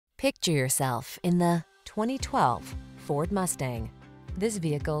Picture yourself in the 2012 Ford Mustang. This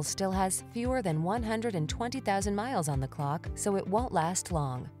vehicle still has fewer than 120,000 miles on the clock, so it won't last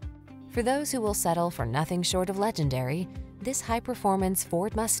long. For those who will settle for nothing short of legendary, this high-performance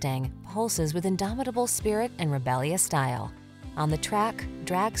Ford Mustang pulses with indomitable spirit and rebellious style. On the track,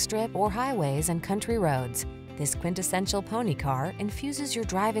 drag strip, or highways and country roads, this quintessential pony car infuses your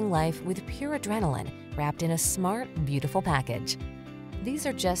driving life with pure adrenaline wrapped in a smart, beautiful package. These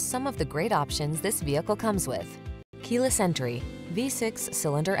are just some of the great options this vehicle comes with: keyless entry, V6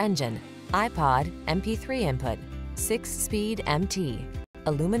 cylinder engine, iPod, MP3 input, 6-speed MT,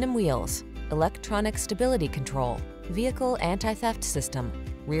 aluminum wheels, electronic stability control, vehicle anti-theft system,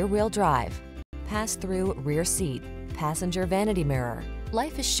 rear-wheel drive, pass-through rear seat, passenger vanity mirror.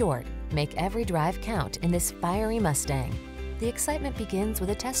 Life is short. Make every drive count in this fiery Mustang. The excitement begins with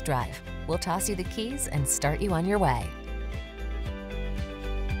a test drive. We'll toss you the keys and start you on your way.